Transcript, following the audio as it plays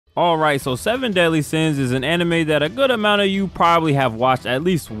Alright, so Seven Deadly Sins is an anime that a good amount of you probably have watched at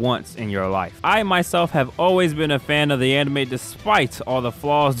least once in your life. I myself have always been a fan of the anime despite all the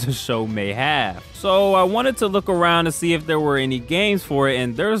flaws the show may have. So I wanted to look around to see if there were any games for it,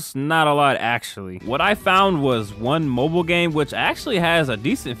 and there's not a lot actually. What I found was one mobile game which actually has a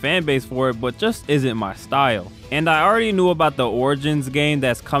decent fan base for it, but just isn't my style. And I already knew about the Origins game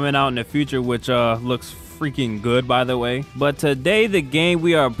that's coming out in the future, which looks freaking good, by the way. But today the game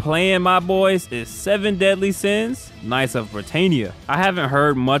we are playing, my boys, is Seven Deadly Sins: Knights of Britannia. I haven't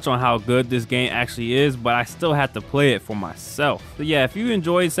heard much on how good this game actually is, but I still have to play it for myself. So yeah, if you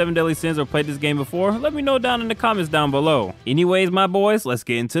enjoyed Seven Deadly Sins or played this game before, let me know down in the comments down below. Anyways, my boys, let's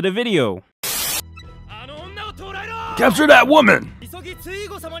get into the video. Capture that woman!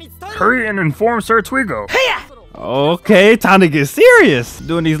 Hurry and inform Sir Twigo. Okay, time to get serious.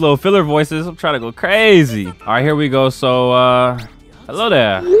 Doing these little filler voices, I'm trying to go crazy. All right, here we go. So, hello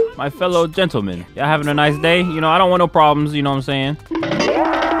there, my fellow gentlemen. Y'all having a nice day? You know, I don't want no problems, you know what I'm saying?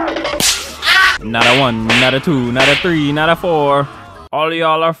 Not a one, not a two, not a three, not a four. All of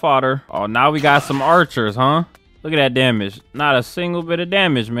y'all are fodder. Oh, now we got some archers, huh? Look at that damage. Not a single bit of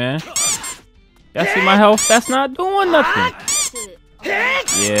damage, man. Y'all see my health? That's not doing nothing.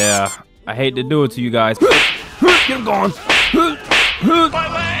 Yeah, I hate to do it to you guys. Get him going.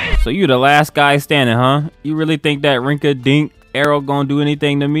 So you the last guy standing, huh? You really think that Rinka-Dink arrow gonna do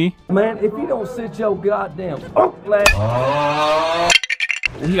anything to me? Man, if you don't sit your goddamn He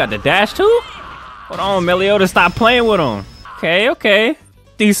got the dash too? Hold on, Meliodas, stop playing with him. Okay.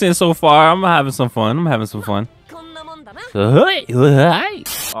 Decent so far. I'm having some fun.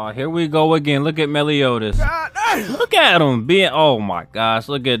 Oh, here we go again. Look at Meliodas. Look at him being, oh my gosh,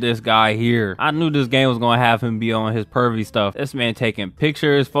 look at this guy here. I knew this game was gonna have him be on his pervy stuff. This man taking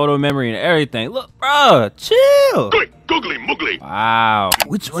pictures, photo memory, and everything. Look, bruh, chill. Googly moogly. Wow.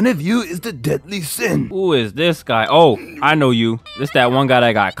 Which one of you is the deadly sin? Who is this guy? Oh, I know you. This that one guy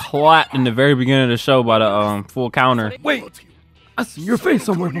that got clapped in the very beginning of the show by the full counter. Wait, I see your face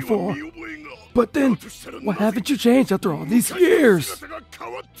somewhere before. But then, why haven't you changed after all these years?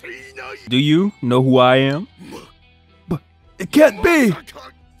 Do you know who I am? But it can't be.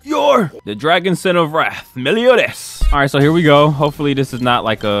 You're the Dragon Sin of Wrath, Meliodas. All right, so here we go. Hopefully this is not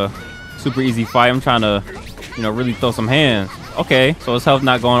like a super easy fight. I'm trying to, you know, really throw some hands. Okay, so his health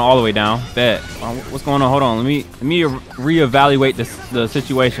not going all the way down. Bet. What's going on? Hold on. Let me reevaluate the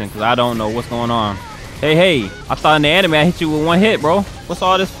situation because I don't know what's going on. Hey, I thought in the anime I hit you with one hit, bro. What's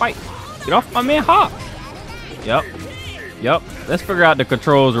all this fight? Get off my man, Hop. Yep. Let's figure out the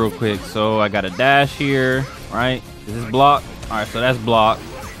controls real quick. So I got a dash here, right? Is this block? All right, so that's block.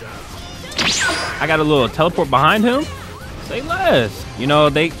 I got a little teleport behind him. Say less. You know,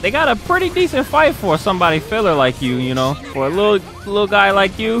 they got a pretty decent fight for somebody filler like you, you know. For a little guy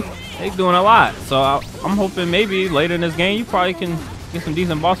like you, they doing a lot. So I'm hoping maybe later in this game, you probably can get some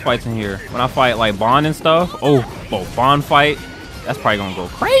decent boss fights in here. When I fight like Bond and stuff. Oh, Bond fight. That's probably gonna go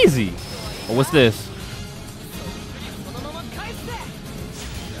crazy. Oh, what's this?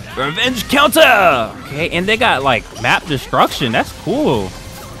 Revenge counter! Okay, and they got like map destruction. That's cool.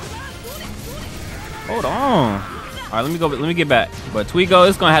 Hold on. All right, let me get back. But Twigo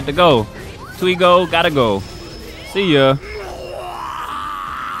is gonna have to go. Twigo gotta go. See ya.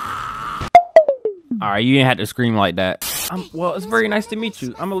 All right, you didn't have to scream like that. Well, it's very nice to meet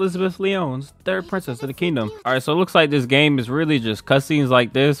you. I'm Elizabeth Leon's third princess of the kingdom. All right, so it looks like this game is really just cutscenes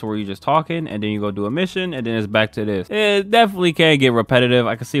like this where you're just talking and then you go do a mission and then it's back to this. It definitely can get repetitive.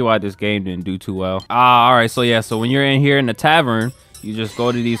 I can see why this game didn't do too well. All right, so yeah, so when you're in here in the tavern, you just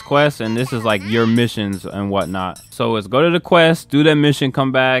go to these quests and this is like your missions and whatnot. So it's go to the quest, do that mission,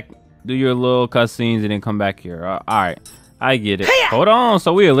 come back, do your little cutscenes and then come back here. All right. I get it. Hold on,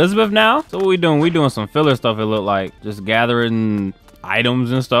 so we Elizabeth now? So what we doing? We doing some filler stuff, it looked like. Just gathering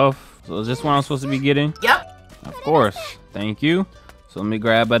items and stuff. So is this what I'm supposed to be getting? Yep. Of course. Thank you. So let me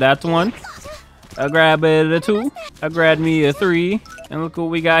grab that one. I grab a 2. I grab me a 3. And look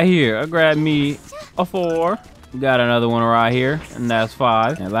what we got here. I grab me a 4. We got another one right here. And that's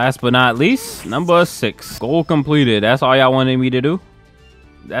 5. And last but not least, number 6. Goal completed. That's all y'all wanted me to do?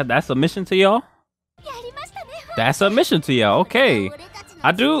 That's a mission to y'all? That's a mission to y'all. Okay.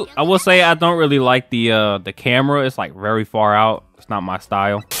 I will say I don't really like the camera. It's like very far out. It's not my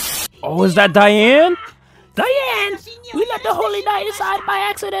style. Oh, is that Diane? Diane! We let the holy knight inside by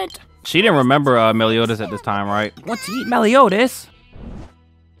accident. She didn't remember Meliodas at this time, right? Want to eat Meliodas?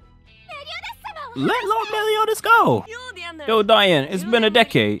 Let Lord Meliodas go. Yo, Diane, it's been a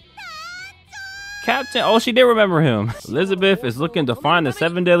decade. Captain, oh, she did remember him. Elizabeth is looking to find the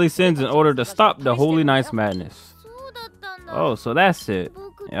 7 deadly sins in order to stop the Holy Knight's madness. Oh, so that's it.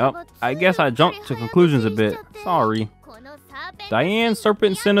 Yep, I guess I jumped to conclusions a bit. Sorry. Diane,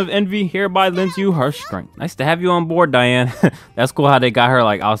 Serpent Sin of Envy, hereby lends you her strength. Nice to have you on board, Diane. That's cool how they got her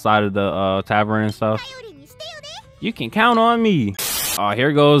like outside of the tavern and stuff. You can count on me. Oh,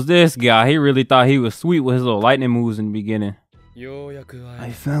 here goes this guy. He really thought he was sweet with his little lightning moves in the beginning.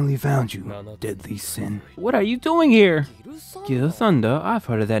 I finally found you, Deadly Sin. What are you doing here? Gil Thunder, I've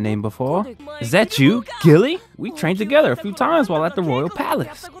heard of that name before. Is that you, Gilly? We trained together a few times while at the Royal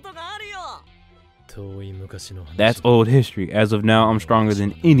Palace. That's old history. As of now, I'm stronger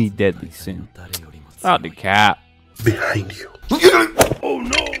than any Deadly Sin. Out the cap. Behind you. Oh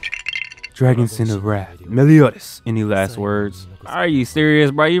no! Dragon Sin of Wrath. Meliodas. Any last words? Are you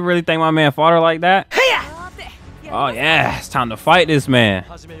serious, bro? You really think my man fought her like that? Oh yeah, it's time to fight this man.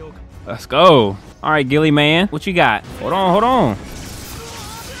 Let's go. All right, Gilly man, what you got? Hold on, hold on.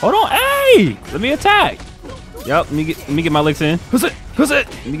 Hold on, hey! Let me attack. Yup, let me get my licks in. Who's it?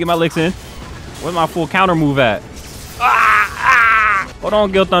 Let me get my licks in. Where's my full counter move at? Hold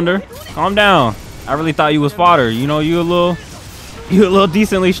on, Gil Thunder. Calm down. I really thought you was fodder. You know, you a little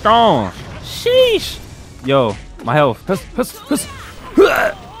decently strong. Sheesh. Yo, my health.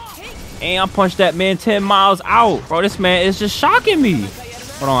 And I punched that man 10 miles out. Bro, this man is just shocking me.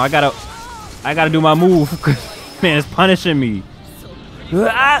 Hold on, I gotta do my move. Man is punishing me.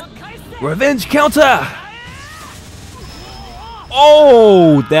 Revenge counter!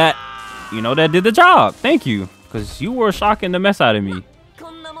 Oh, that did the job. Thank you. Because you were shocking the mess out of me.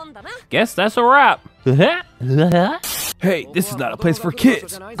 Guess that's a wrap. Hey, this is not a place for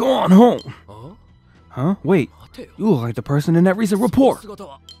kids. Go on home. Huh? Wait, you look like the person in that recent report.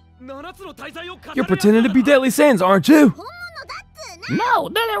 You're pretending to be Deadly Sins, aren't you? No,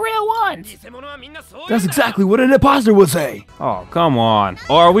 they're the real ones. That's exactly what an imposter would say. Oh, come on.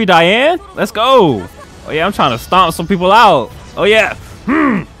 Oh, are we Diane? Let's go. Oh, yeah, I'm trying to stomp some people out. Oh, yeah.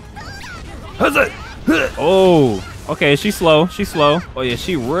 Oh, okay, she's slow. She's slow. Oh, yeah,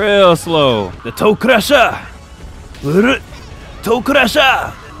 she real slow. The Toe Crusher. Toe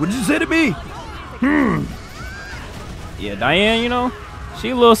Crusher. What did you say to me? Yeah, Diane, you know, she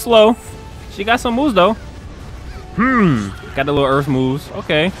a little slow. She got some moves, though. Got the little earth moves.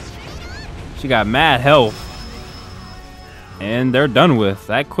 Okay. She got mad health. And they're done with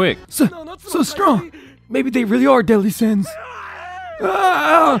that quick. So strong. Maybe they really are Deadly Sins.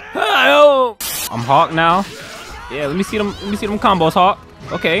 I'm Hawk now. Yeah, let me see them combos, Hawk.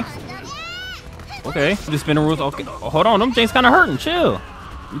 Okay. Okay. Just spinning rules. Okay. Oh, hold on, them things kind of hurting. Chill.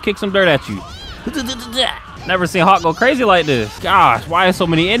 Let me kick some dirt at you. Never seen Hawk go crazy like this. Gosh, why are so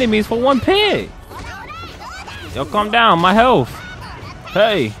many enemies for one pig? Yo, calm down, my health.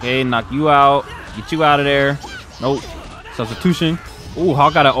 Hey, knock you out. Get you out of there. Nope. Substitution. Ooh,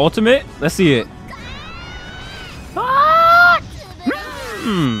 Hawk got an ultimate. Let's see it.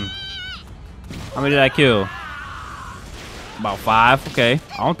 How many did I kill? About 5. Okay.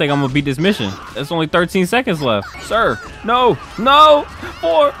 I don't think I'm gonna beat this mission. There's only 13 seconds left. Sir. No.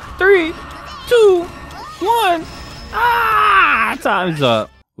 4, 3, 2, 1. Time's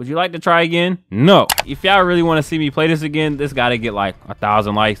up. Would you like to try again? No. If y'all really want to see me play this again, this gotta get like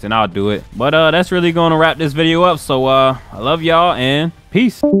 1,000 likes and I'll do it. But that's really gonna wrap this video up. So I love y'all and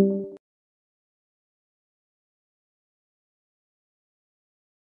peace.